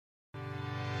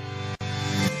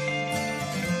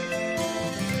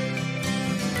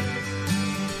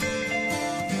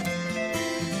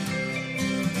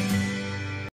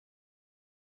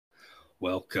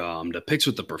Welcome to Picks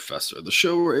with the Professor, the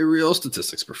show where a real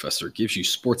statistics professor gives you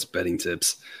sports betting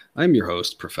tips. I'm your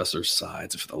host, Professor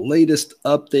Sides. For the latest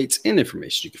updates and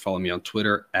information, you can follow me on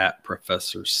Twitter at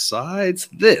Professor Sides.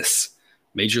 This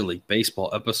Major League Baseball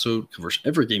episode covers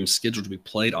every game scheduled to be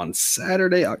played on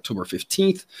Saturday, October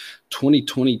 15th,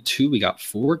 2022. We got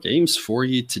 4 games for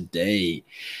you today.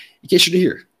 In case you're new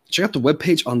here, check out the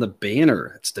webpage on the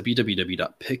banner. It's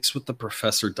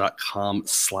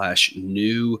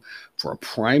www.pickswiththeprofessor.com/new for a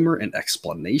primer and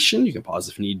explanation. You can pause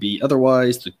if need be.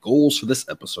 Otherwise, the goals for this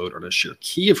episode are to share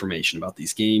key information about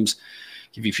these games,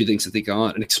 give you a few things to think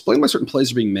on, and explain why certain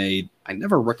plays are being made. I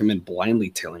never recommend blindly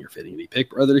tailing or fading any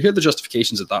pick, but rather to hear the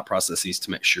justifications and thought processes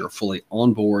to make sure you're fully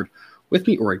on board with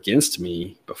me or against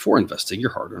me before investing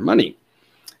your hard-earned money.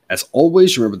 As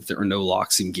always, remember that there are no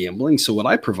locks in gambling, so what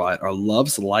I provide are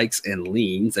loves, likes, and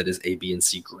leans, that is A, B, and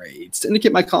C grades, to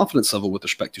indicate my confidence level with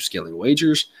respect to scaling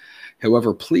wagers.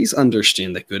 However, please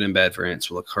understand that good and bad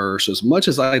variance will occur, so as much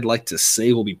as I'd like to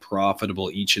say we'll be profitable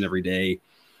each and every day,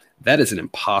 that is an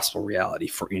impossible reality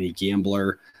for any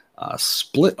gambler.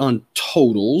 Split on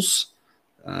totals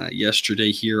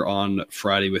yesterday here on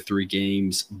Friday with 3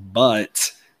 games,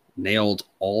 but nailed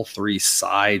all 3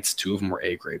 sides. 2 of them were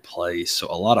A-grade plays. So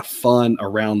a lot of fun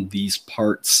around these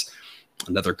parts.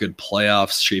 Another good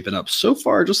playoffs shaping up so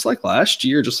far, just like last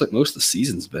year, just like most of the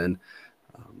season's been.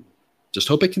 Just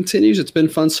hope it continues. It's been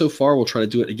fun so far. We'll try to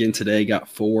do it again today. Got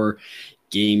 4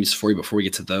 games for you before we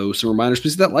get to those. Some reminders,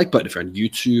 please hit that like button if you're on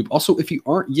YouTube. Also, if you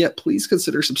aren't yet, please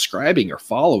consider subscribing or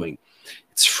following.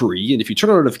 It's free, and if you turn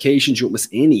on notifications, you won't miss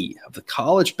any of the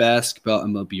college basketball,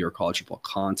 MLB, or college football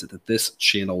content that this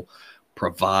channel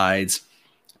provides.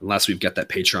 And lastly, we've got that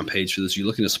Patreon page for those of you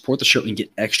looking to support the show and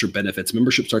get extra benefits.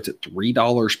 Membership starts at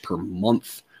 $3 per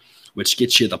month, which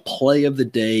gets you the play of the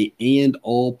day and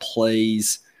all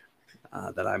plays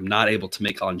that I'm not able to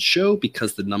make on show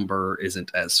because the number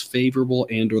isn't as favorable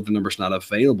and or the number's not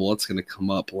available. It's going to come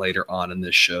up later on in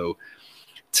this show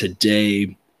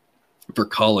today. For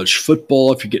college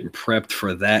football, if you're getting prepped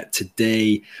for that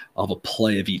today, I'll have a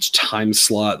play of each time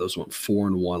slot. Those went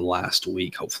 4-1 last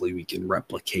week. Hopefully we can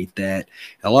replicate that.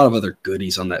 And a lot of other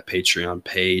goodies on that Patreon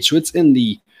page. So it's in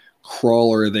the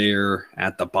crawler there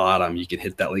at the bottom. You can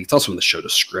hit that link. It's also in the show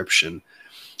description.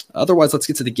 Otherwise, let's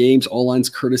get to the games. All lines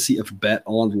courtesy of Bet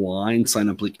Online. Sign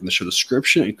up link in the show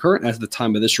description. And current as of the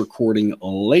time of this recording,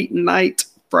 late night,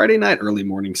 Friday night, early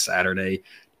morning, Saturday,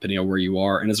 depending on where you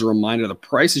are. And as a reminder, the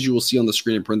prices you will see on the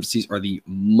screen in parentheses are the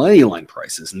money line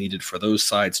prices needed for those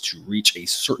sides to reach a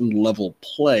certain level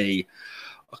play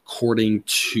according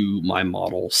to my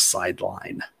model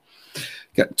sideline.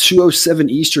 Got 2:07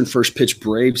 Eastern first pitch,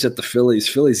 Braves at the Phillies.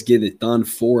 Phillies get it done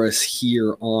for us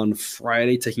here on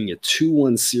Friday, taking a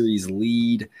 2-1 series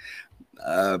lead.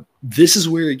 This is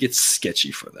where it gets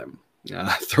sketchy for them.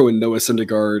 Throwing Noah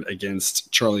Syndergaard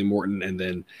against Charlie Morton, and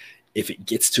then if it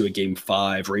gets to a game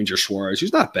 5, Ranger Suarez,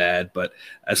 who's not bad, but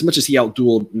as much as he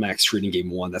outdueled Max Fried in game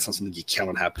 1, that's not something you count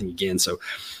on happening again. So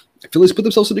the Phillies put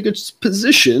themselves in a good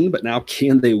position, but now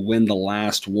can they win the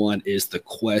last one is the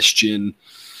question.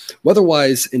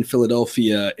 Weather-wise in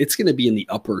Philadelphia, it's going to be in the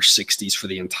upper 60s for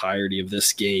the entirety of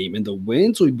this game, and the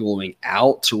winds will be blowing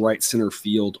out to right center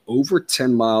field over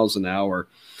 10 miles an hour.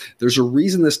 There's a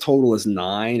reason this total is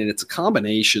 9, and it's a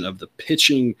combination of the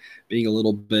pitching being a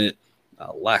little bit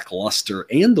lackluster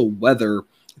and the weather.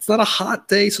 It's not a hot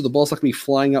day, so the ball's not going to be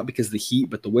flying out because of the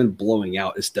heat, but the wind blowing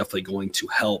out is definitely going to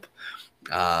help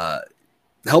the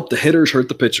hitters, hurt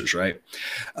the pitchers, right?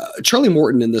 Charlie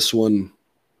Morton in this one,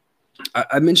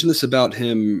 I mentioned this about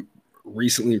him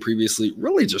recently and previously,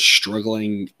 really just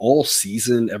struggling all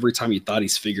season. Every time you thought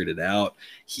he's figured it out,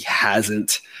 he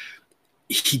hasn't.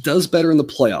 He does better in the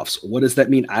playoffs. What does that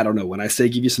mean? I don't know. When I say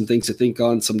give you some things to think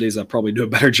on, some days I probably do a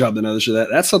better job than others. So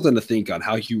that's something to think on,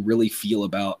 how you really feel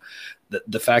about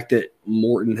the fact that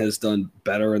Morton has done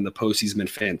better in the postseason, been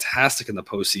fantastic in the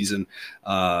postseason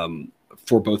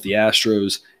for both the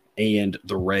Astros and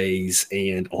the Rays,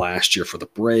 and last year for the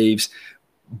Braves.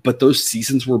 But those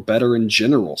seasons were better in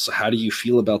general. So how do you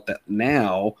feel about that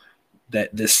now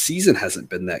that this season hasn't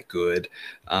been that good?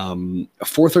 A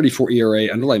 4.34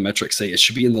 ERA, underlying metrics say it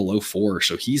should be in the low 4s.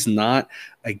 So he's not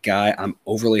a guy I'm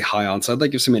overly high on. So I'd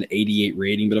like to give him an 88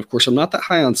 rating. But of course, I'm not that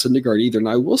high on Syndergaard either. And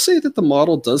I will say that the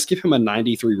model does give him a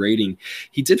 93 rating.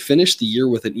 He did finish the year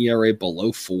with an ERA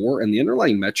below 4, and the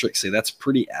underlying metrics say that's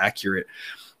pretty accurate.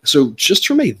 So just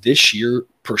from a this year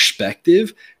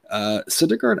perspective,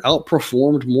 Syndergaard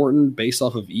outperformed Morton based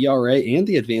off of ERA and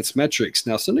the advanced metrics.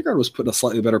 Now, Syndergaard was put in a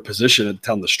slightly better position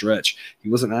down the stretch. He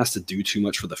wasn't asked to do too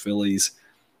much for the Phillies,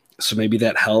 so maybe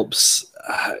that helps.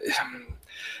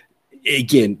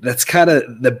 again, that's kind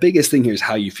of the biggest thing here is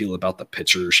how you feel about the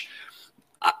pitchers.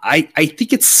 I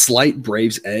think it's slight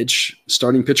Braves edge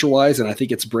starting pitcher wise, and I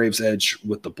think it's Braves edge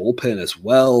with the bullpen as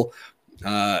well.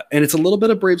 And it's a little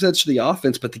bit of Braves edge to the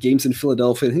offense, but the game's in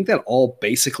Philadelphia. I think that all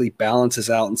basically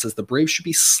balances out and says the Braves should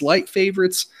be slight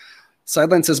favorites.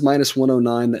 Sideline says minus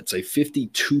 109. That's a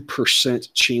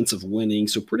 52% chance of winning,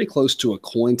 so pretty close to a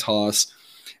coin toss.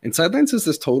 And Sideline says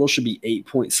this total should be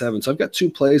 8.7. So I've got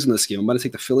two plays in this game. I'm going to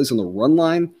take the Phillies on the run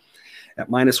line at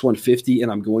minus 150,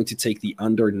 and I'm going to take the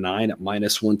under 9 at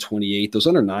minus 128. Those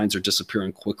under 9s are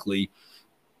disappearing quickly.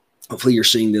 Hopefully you're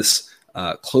seeing this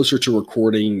closer to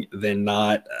recording than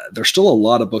not. There's still a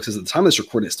lot of books at the time of this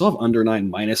recording. I still have under 9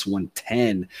 minus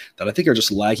 110 that I think are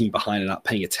just lagging behind and not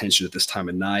paying attention at this time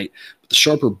of night. But the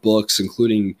sharper books,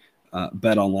 including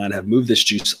Bet Online, have moved this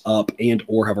juice up and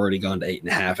or have already gone to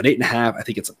 8.5. At 8.5, I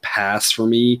think it's a pass for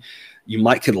me. You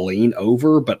might could lean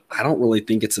over, but I don't really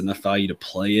think it's enough value to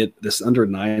play it. This under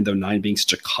 9, though, 9 being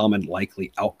such a common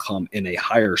likely outcome in a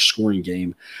higher scoring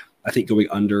game, I think going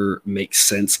under makes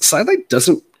sense. Sideline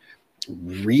doesn't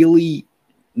really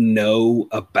know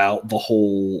about the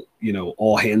whole,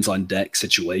 all hands on deck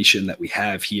situation that we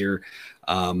have here.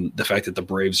 The fact that the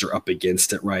Braves are up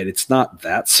against it, right? It's not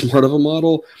that smart of a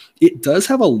model. It does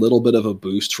have a little bit of a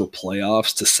boost for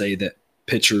playoffs to say that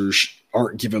pitchers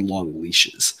aren't given long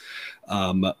leashes.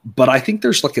 But I think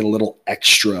there's like a little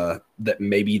extra that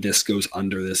maybe this goes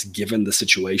under this, given the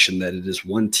situation that it is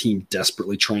one team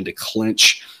desperately trying to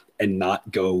clinch and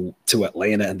not go to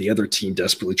Atlanta and the other team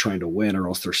desperately trying to win or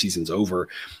else their season's over.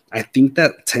 I think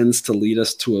that tends to lead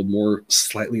us to a more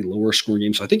slightly lower scoring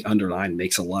game. So I think under 9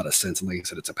 makes a lot of sense. And like I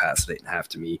said, it's a pass at 8.5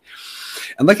 to me.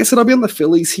 And like I said, I'll be on the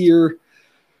Phillies here.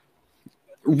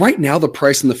 Right now, the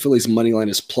price in the Phillies money line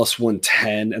is plus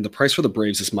 110, and the price for the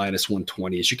Braves is minus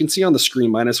 120. As you can see on the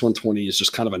screen, minus 120 is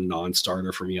just kind of a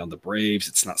non-starter for me on the Braves.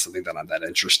 It's not something that I'm that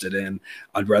interested in.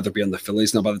 I'd rather be on the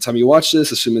Phillies. Now, by the time you watch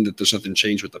this, assuming that there's nothing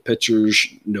changed with the pitchers,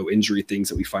 no injury things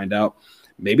that we find out,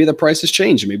 maybe the price has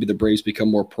changed, and maybe the Braves become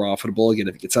more profitable. Again,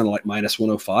 if it gets down to like minus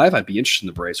 105, I'd be interested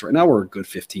in the Braves. Right now, we're a good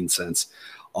 15 cents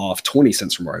off, 20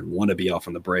 cents from where I'd want to be off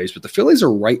on the Braves. But the Phillies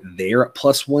are right there at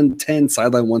plus 110.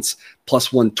 Sideline wants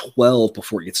plus 112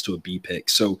 before it gets to a B pick.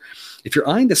 So if you're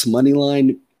eyeing this money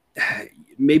line,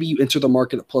 maybe you enter the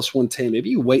market at plus 110. Maybe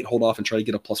you wait, hold off, and try to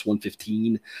get a plus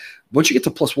 115. Once you get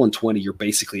to plus 120, you're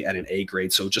basically at an A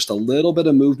grade. So just a little bit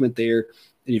of movement there,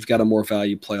 and you've got a more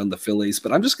value play on the Phillies.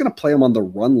 But I'm just going to play them on the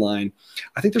run line.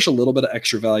 I think there's a little bit of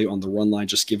extra value on the run line,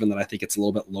 just given that I think it's a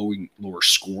little bit lower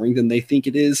scoring than they think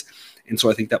it is. And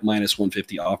so I think that minus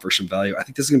 150 offers some value. I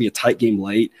think this is going to be a tight game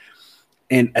late.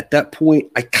 And at that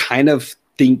point, I kind of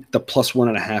think the plus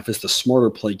 1.5 is the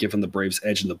smarter play, given the Braves'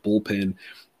 edge in the bullpen,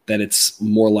 that it's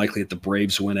more likely that the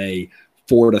Braves win a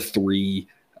 4-3,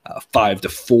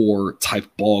 5-4 type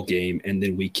ball game, and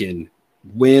then we can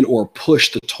win or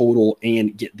push the total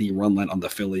and get the run line on the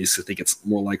Phillies. I think it's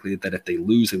more likely that if they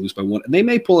lose by 1, and they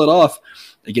may pull it off.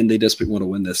 Again, they desperately want to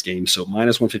win this game. So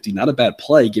minus 150, not a bad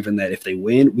play, given that if they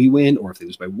win, we win, or if they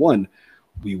lose by 1,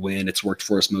 we win. It's worked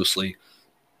for us mostly.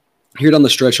 Here down the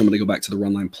stretch, I'm going to go back to the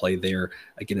run line play there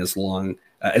again, as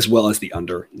well as the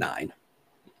under 9.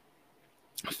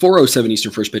 4:07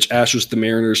 Eastern first pitch, Astros, the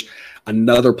Mariners,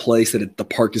 another place that the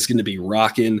park is going to be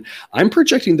rocking. I'm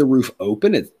projecting the roof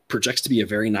open. It projects to be a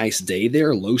very nice day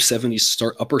there, low 70s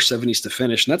start, upper 70s to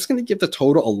finish, and that's going to give the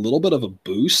total a little bit of a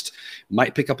boost.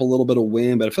 Might pick up a little bit of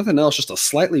wind, but if nothing else, just a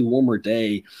slightly warmer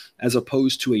day as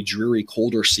opposed to a dreary,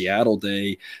 colder Seattle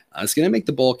day. It's going to make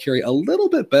the ball carry a little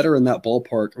bit better in that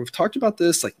ballpark. We've talked about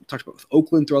this, like we talked about with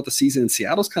Oakland throughout the season, and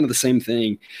Seattle's kind of the same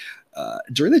thing.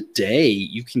 During the day,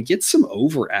 you can get some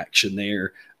over action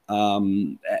there.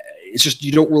 It's just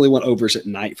you don't really want overs at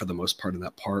night for the most part in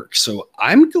that park. So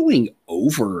I'm going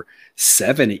over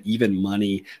 7 at even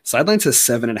money. Sideline says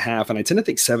 7.5, and I tend to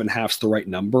think 7.5 is the right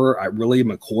number. I really am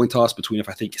a coin toss between if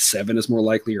I think 7 is more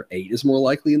likely or 8 is more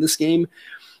likely in this game.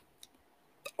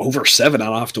 Over 7, I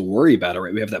don't have to worry about it,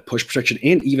 right? We have that push protection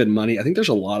and even money. I think there's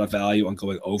a lot of value on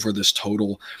going over this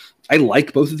total. I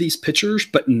like both of these pitchers,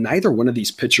 but neither one of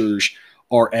these pitchers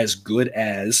are as good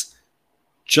as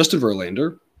Justin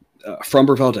Verlander,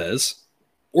 Framber Valdez,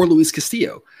 or Luis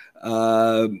Castillo.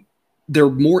 They're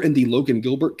more in the Logan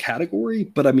Gilbert category,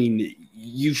 but I mean,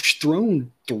 you've thrown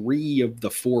 3 of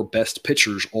the 4 best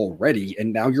pitchers already,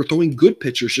 and now you're throwing good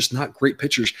pitchers, just not great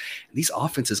pitchers. And these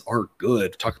offenses are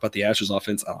good. Talk about the Astros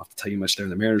offense. I don't have to tell you much there in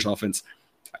the Mariners offense.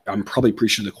 I'm probably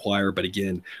preaching to the choir, but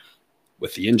again,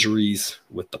 with the injuries,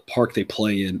 with the park they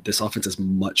play in, this offense is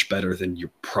much better than you're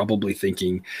probably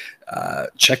thinking.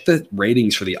 Check the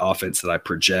ratings for the offense that I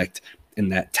project. in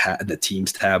that the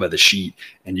teams tab of the sheet,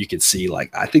 and you can see,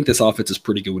 like, I think this offense is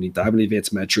pretty good when you dive into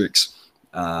advanced metrics,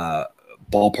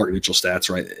 ballpark neutral stats,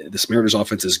 right? This Mariners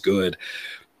offense is good.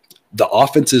 The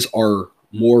offenses are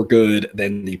more good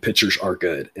than the pitchers are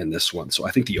good in this one. So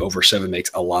I think the over 7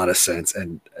 makes a lot of sense.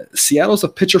 And Seattle's a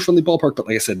pitcher-friendly ballpark, but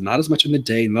like I said, not as much in the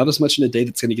day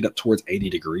that's going to get up towards 80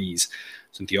 degrees.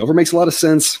 So the over makes a lot of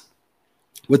sense.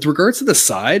 With regards to the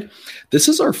side, this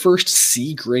is our first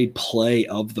C grade play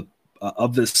of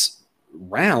this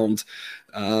round.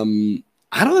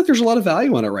 I don't think there's a lot of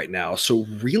value on it right now. So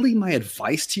really my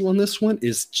advice to you on this one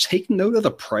is take note of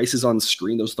the prices on the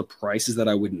screen. Those are the prices that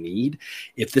I would need.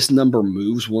 If this number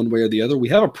moves one way or the other, we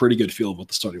have a pretty good feel of what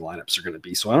the starting lineups are going to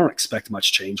be. So I don't expect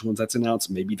much change once that's announced.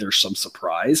 Maybe there's some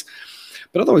surprise.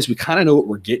 But otherwise, we kind of know what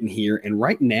we're getting here. And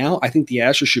right now, I think the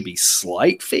Astros should be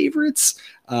slight favorites.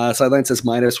 Sideline says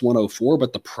minus 104,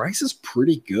 but the price is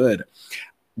pretty good.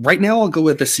 Right now, I'll go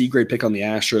with the C grade pick on the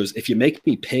Astros. If you make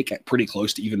me pick at pretty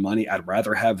close to even money, I'd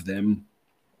rather have them.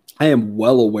 I am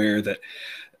well aware that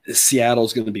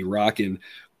Seattle's going to be rocking,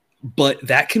 but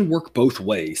that can work both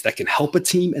ways. That can help a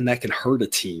team and that can hurt a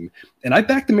team. And I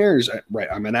backed the Mariners. Right,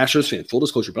 I'm an Astros fan, full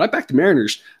disclosure, but I backed the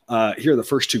Mariners here in the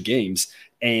first 2 games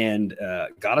and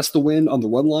got us the win on the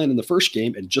run line in the first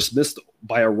game and just missed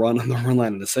by a run on the run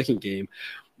line in the second game.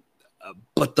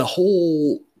 But the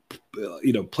whole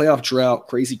playoff drought,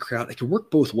 crazy crowd, it can work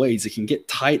both ways. It can get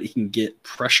tight. It can get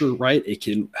pressure, right? It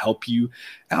can help you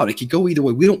out. It could go either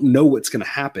way. We don't know what's going to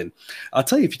happen. I'll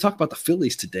tell you, if you talk about the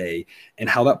Phillies today and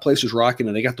how that place was rocking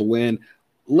and they got the win,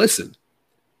 listen,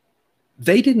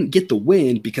 they didn't get the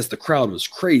win because the crowd was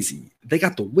crazy. They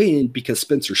got the win because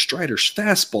Spencer Strider's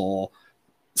fastball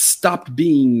stopped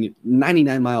being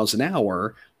 99 miles an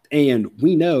hour. And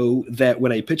we know that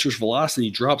when a pitcher's velocity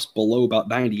drops below about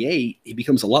 98, he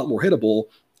becomes a lot more hittable,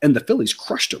 and the Phillies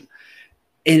crushed him.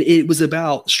 And it was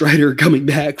about Strider coming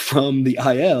back from the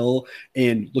IL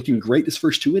and looking great his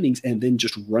first 2 innings and then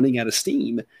just running out of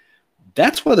steam.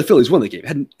 That's why the Phillies won the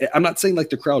game. I'm not saying like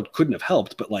the crowd couldn't have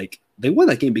helped, but like they won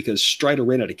that game because Strider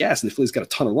ran out of gas and the Phillies got a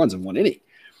ton of runs in 1 inning.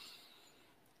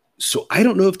 So I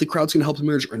don't know if the crowd's going to help the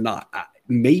Mariners or not.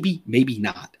 Maybe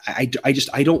not. I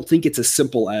don't think it's as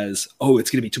simple as, oh, it's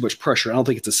going to be too much pressure. I don't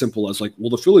think it's as simple as like, well,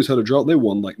 the Phillies had a drought and they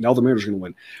won. Like now the Mariners are going to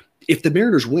win. If the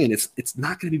Mariners win, it's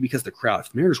not going to be because of the crowd.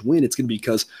 If the Mariners win, it's going to be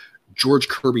because George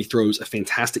Kirby throws a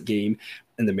fantastic game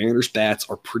and the Mariners bats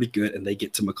are pretty good and they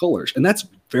get to McCullers. And that's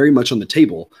very much on the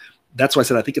table. That's why I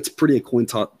said I think it's pretty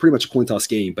much a coin toss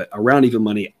game. But around even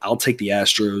money, I'll take the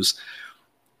Astros.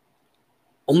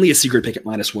 Only a C grade pick at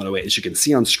minus 108. As you can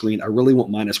see on screen, I really want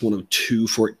minus 102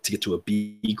 for it to get to a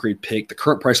B grade pick. The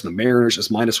current price of the Mariners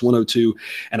is minus 102,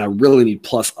 and I really need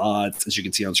plus odds. As you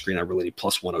can see on screen, I really need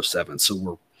plus 107.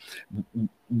 So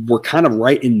we're kind of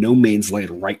right in no man's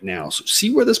land right now. So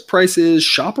see where this price is,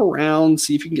 shop around,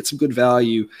 see if you can get some good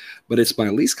value. But it's my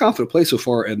least confident play so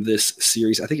far in this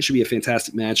series. I think it should be a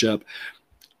fantastic matchup.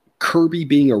 Kirby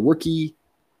being a rookie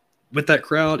with that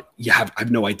crowd, I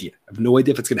have no idea. I have no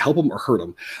idea if it's going to help them or hurt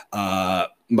them.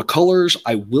 McCullers,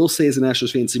 I will say as an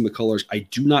Astros fan, seeing McCullers, I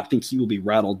do not think he will be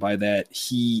rattled by that.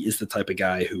 He is the type of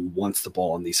guy who wants the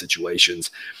ball in these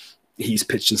situations. He's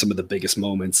pitched in some of the biggest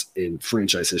moments in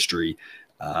franchise history.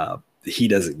 He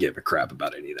doesn't give a crap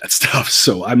about any of that stuff.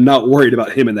 So I'm not worried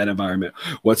about him in that environment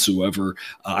whatsoever.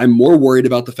 I'm more worried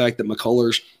about the fact that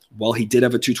McCullers, while he did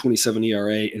have a 2.27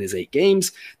 ERA in his 8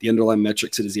 games, the underlying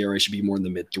metrics at his ERA should be more in the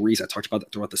mid-3s. I talked about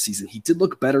that throughout the season. He did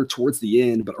look better towards the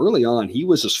end, but early on, he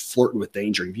was just flirting with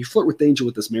danger. If you flirt with danger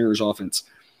with this Mariners offense,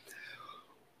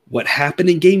 what happened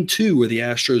in Game 2 where the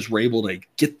Astros were able to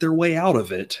get their way out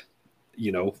of it,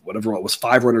 whatever it was,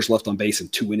 5 runners left on base in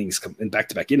 2 innings, in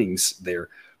back-to-back innings there,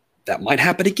 that might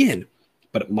happen again,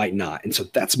 but it might not. And so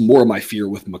that's more of my fear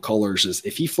with McCullers is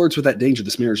if he flirts with that danger,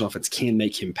 this Mariners offense can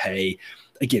make him pay.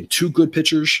 Again, 2 good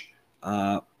pitchers,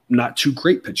 not 2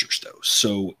 great pitchers, though.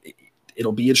 So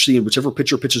it'll be interesting. Whichever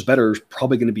pitcher pitches better is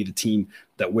probably going to be the team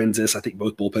that wins this. I think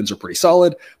both bullpens are pretty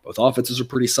solid. Both offenses are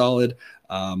pretty solid.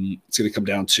 It's going to come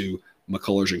down to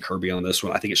McCullers and Kirby on this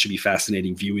one. I think it should be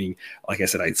fascinating viewing. Like I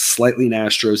said, I slightly in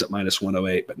Astros at minus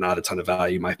 108, but not a ton of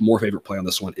value. My more favorite play on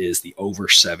this one is the over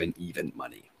 7 even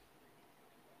money.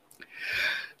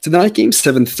 Tonight, game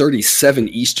 7:37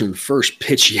 Eastern, first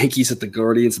pitch, Yankees at the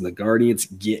Guardians, and the Guardians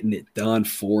getting it done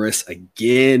for us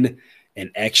again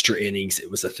in extra innings. It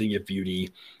was a thing of beauty.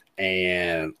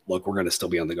 And look, we're going to still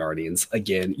be on the Guardians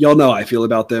again. Y'all know how I feel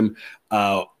about them.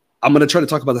 I'm going to try to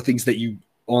talk about the things that you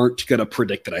aren't going to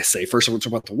predict that I say. First, I'm going to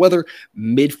talk about the weather,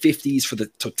 mid-50s for the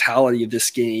totality of this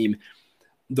game.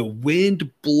 The wind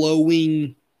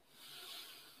blowing,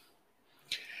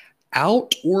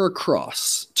 out or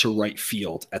across to right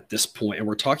field at this point. And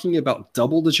we're talking about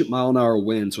double-digit mile-an-hour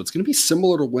winds. So it's going to be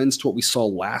similar to winds to what we saw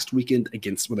last weekend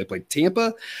against when they played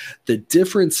Tampa. The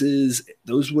difference is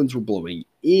those winds were blowing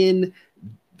in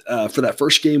for that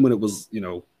first game when it was,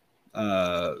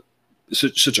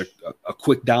 such a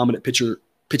quick, dominant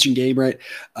pitching game, right?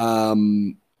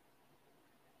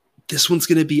 This one's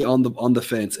going to be on the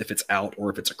fence if it's out or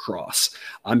if it's across.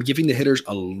 I'm giving the hitters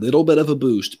a little bit of a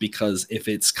boost because if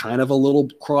it's kind of a little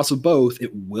cross of both,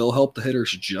 it will help the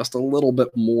hitters just a little bit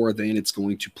more than it's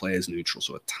going to play as neutral.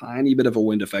 So a tiny bit of a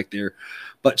wind effect there.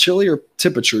 But chillier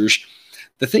temperatures,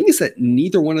 the thing is that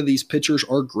neither one of these pitchers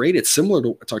are great. It's similar to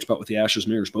what I talked about with the Astros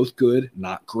Mariners, both good,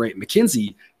 not great.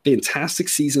 McKenzie, fantastic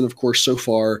season, of course, so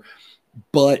far.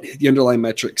 But the underlying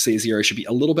metrics say his ERA should be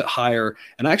a little bit higher.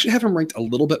 And I actually have him ranked a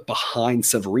little bit behind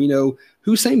Severino,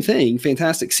 who, same thing,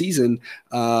 fantastic season,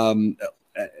 about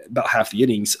half the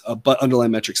innings, but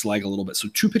underlying metrics lag a little bit. So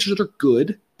two pitchers that are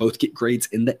good, both get grades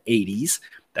in the 80s.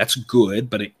 That's good,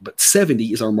 but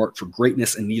 70 is our mark for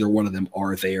greatness, and neither one of them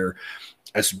are there.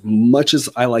 As much as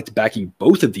I liked backing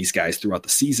both of these guys throughout the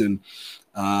season,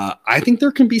 I think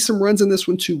there can be some runs in this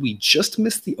one too. We just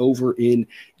missed the over in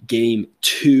game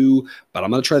 2, but I'm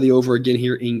going to try the over again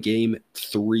here in game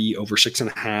 3, over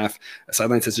 6.5.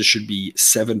 Sideline says it should be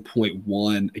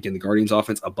 7.1. Again, the Guardians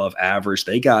offense above average.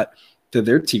 They got to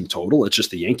their team total. It's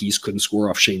just the Yankees couldn't score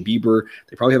off Shane Bieber.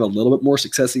 They probably have a little bit more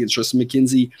success against Tristan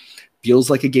McKenzie. Feels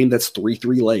like a game that's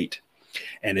 3-3 late.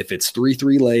 And if it's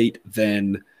 3-3 late,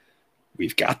 then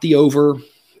we've got the over.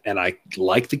 And I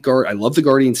like I love the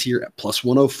Guardians here at plus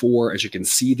 104. As you can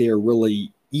see, they're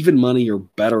really even money or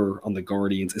better on the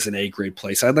Guardians is an A-grade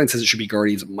play. Sideline says it should be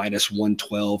Guardians minus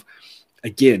 112.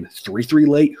 Again, 3-3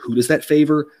 late. Who does that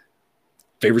favor?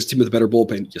 Favors a team with a better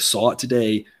bullpen. You saw it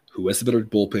today. Who has the better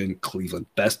bullpen? Cleveland.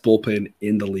 Best bullpen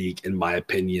in the league, in my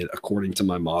opinion, according to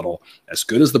my model. As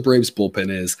good as the Braves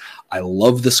bullpen is, I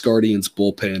love this Guardians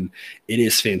bullpen. It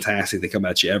is fantastic. They come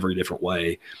at you every different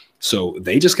way. So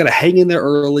they just got to hang in there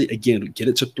early. Again, get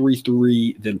it to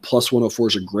 3-3. Then plus 104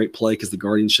 is a great play because the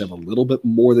Guardians should have a little bit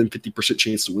more than 50%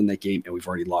 chance to win that game, and we've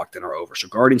already locked in our over. So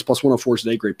Guardians plus 104 is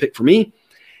a great pick for me,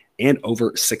 and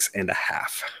over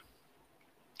 6.5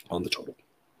 on the total.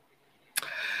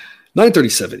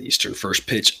 9:37 Eastern, first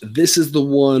pitch. This is the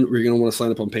one where you're going to want to sign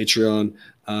up on Patreon.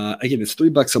 Again, it's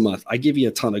 $3 a month. I give you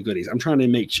a ton of goodies. I'm trying to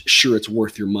make sure it's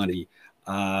worth your money.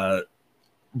 But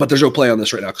there's no play on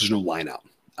this right now because there's no line out.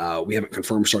 We haven't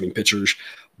confirmed starting pitchers,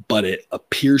 but it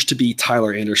appears to be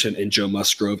Tyler Anderson and Joe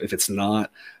Musgrove. If it's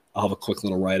not, I'll have a quick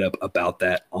little write-up about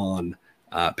that on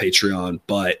Patreon.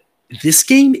 But this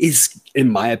game is,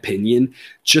 in my opinion,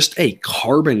 just a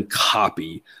carbon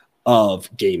copy of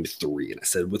game 3. And I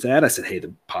said, with that, hey,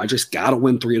 the Padres got to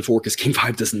win 3 and 4 because game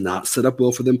 5 does not set up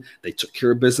well for them. They took care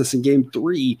of business in game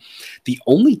 3. The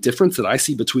only difference that I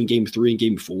see between game 3 and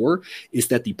game 4 is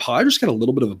that the Padres got a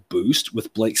little bit of a boost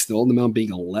with Blake Snell on the mound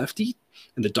being a lefty,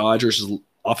 and the Dodgers'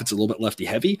 offense a little bit lefty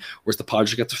heavy, whereas the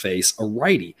Padres got to face a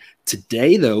righty.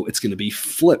 Today, though, it's going to be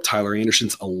flipped. Tyler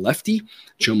Anderson's a lefty.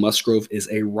 Joe Musgrove is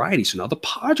a righty. So now the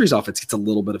Padres offense gets a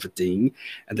little bit of a ding,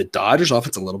 and the Dodgers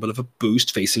offense a little bit of a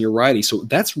boost facing a righty. So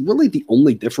that's really the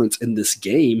only difference in this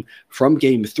game from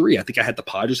game 3. I think I had the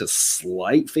Padres as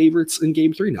slight favorites in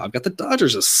game 3. Now I've got the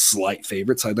Dodgers as slight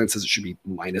favorites. Sideline says it should be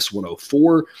minus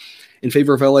 104 in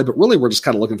favor of LA, but really we're just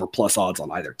kind of looking for plus odds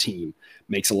on either team.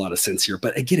 Makes a lot of sense here.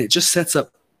 But again, it just sets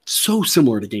up so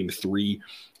similar to game 3.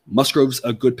 Musgrove's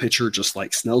a good pitcher, just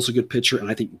like Snell's a good pitcher, and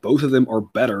I think both of them are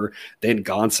better than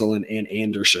Gonsolin and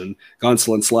Anderson.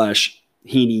 Gonsolin /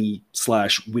 Heaney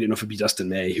 / we didn't know if it'd be Dustin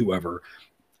May, whoever.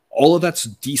 All of that's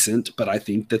decent, but I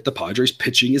think that the Padres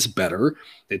pitching is better,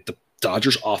 that the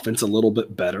Dodgers offense a little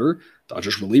bit better,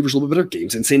 Dodgers relievers a little bit better.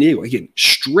 Games in San Diego, again,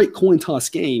 straight coin toss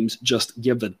games. Just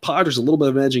give the Padres a little bit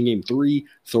of an edge in game 3,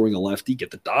 throwing a lefty.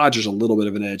 Get the Dodgers a little bit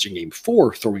of an edge in game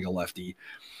 4, throwing a lefty.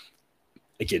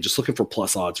 Again, just looking for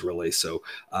plus odds, really. So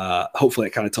hopefully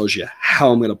it kind of tells you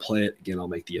how I'm going to play it. Again, I'll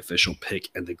make the official pick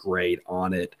and the grade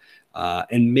on it.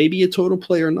 And maybe a total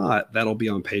play or not. That'll be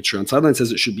on Patreon. Sideline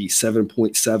says it should be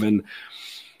 7.7.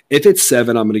 If it's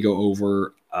 7, I'm going to go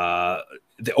over.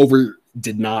 The over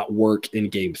did not work in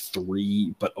game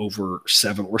 3, but over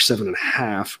 7 or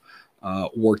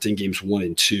 7.5 worked in games 1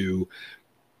 and 2.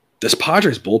 This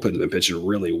Padres bullpen has been pitching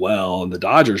really well, and the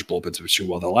Dodgers bullpen's been pitching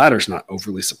well. The latter's not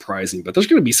overly surprising, but there's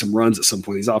going to be some runs at some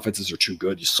point. These offenses are too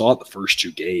good. You saw it the first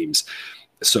 2 games.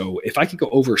 So if I could go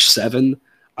over 7,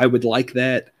 I would like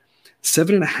that.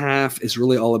 7.5 is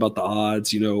really all about the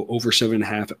odds. Over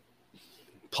 7.5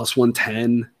 plus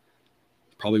 110,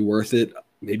 probably worth it.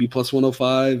 maybe plus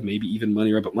 105, maybe even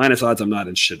money, right? But minus odds, I'm not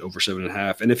interested over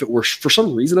 7.5. And if it were for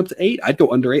some reason up to 8, I'd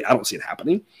go under 8. I don't see it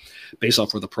happening based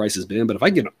off where the price has been. But if I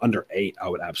get under 8, I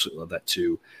would absolutely love that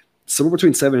too. Somewhere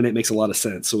between 7 and 8 makes a lot of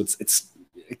sense. So it's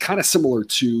kind of similar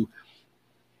to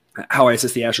how I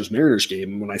assess the Astros Mariners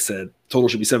game when I said total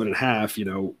should be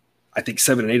 7.5. I think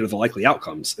 7 and 8 are the likely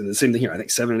outcomes. And the same thing here. I think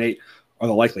 7 and 8 are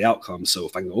the likely outcomes. So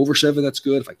if I can go over 7, that's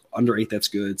good. If I go under 8, that's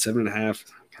good. 7.5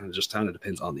 kind of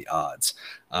depends on the odds.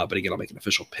 But again, I'll make an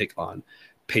official pick on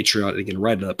Patreon and again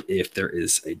write it up if there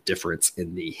is a difference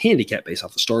in the handicap based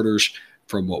off the starters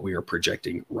from what we are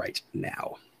projecting right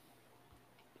now.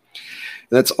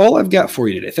 That's all I've got for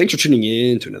you today. Thanks for tuning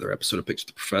in to another episode of Picks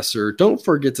with the Professor. Don't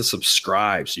forget to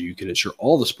subscribe so you can ensure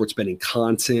all the sports betting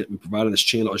content we provide on this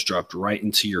channel is dropped right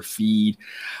into your feed.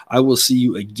 I will see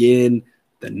you again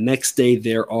the next day.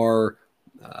 There are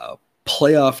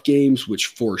playoff games, which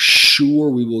for sure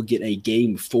we will get a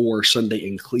game 4 Sunday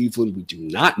in Cleveland. We do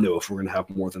not know if we're going to have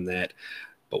more than that,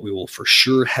 but we will for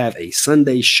sure have a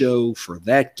Sunday show for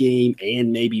that game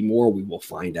and maybe more. We will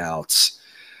find out.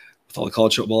 With all the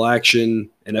college football action,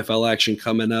 NFL action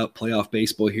coming up, playoff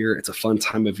baseball here, it's a fun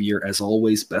time of year. As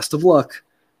always, best of luck.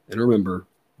 And remember,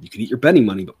 you can eat your betting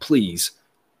money, but please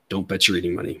don't bet your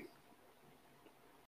eating money.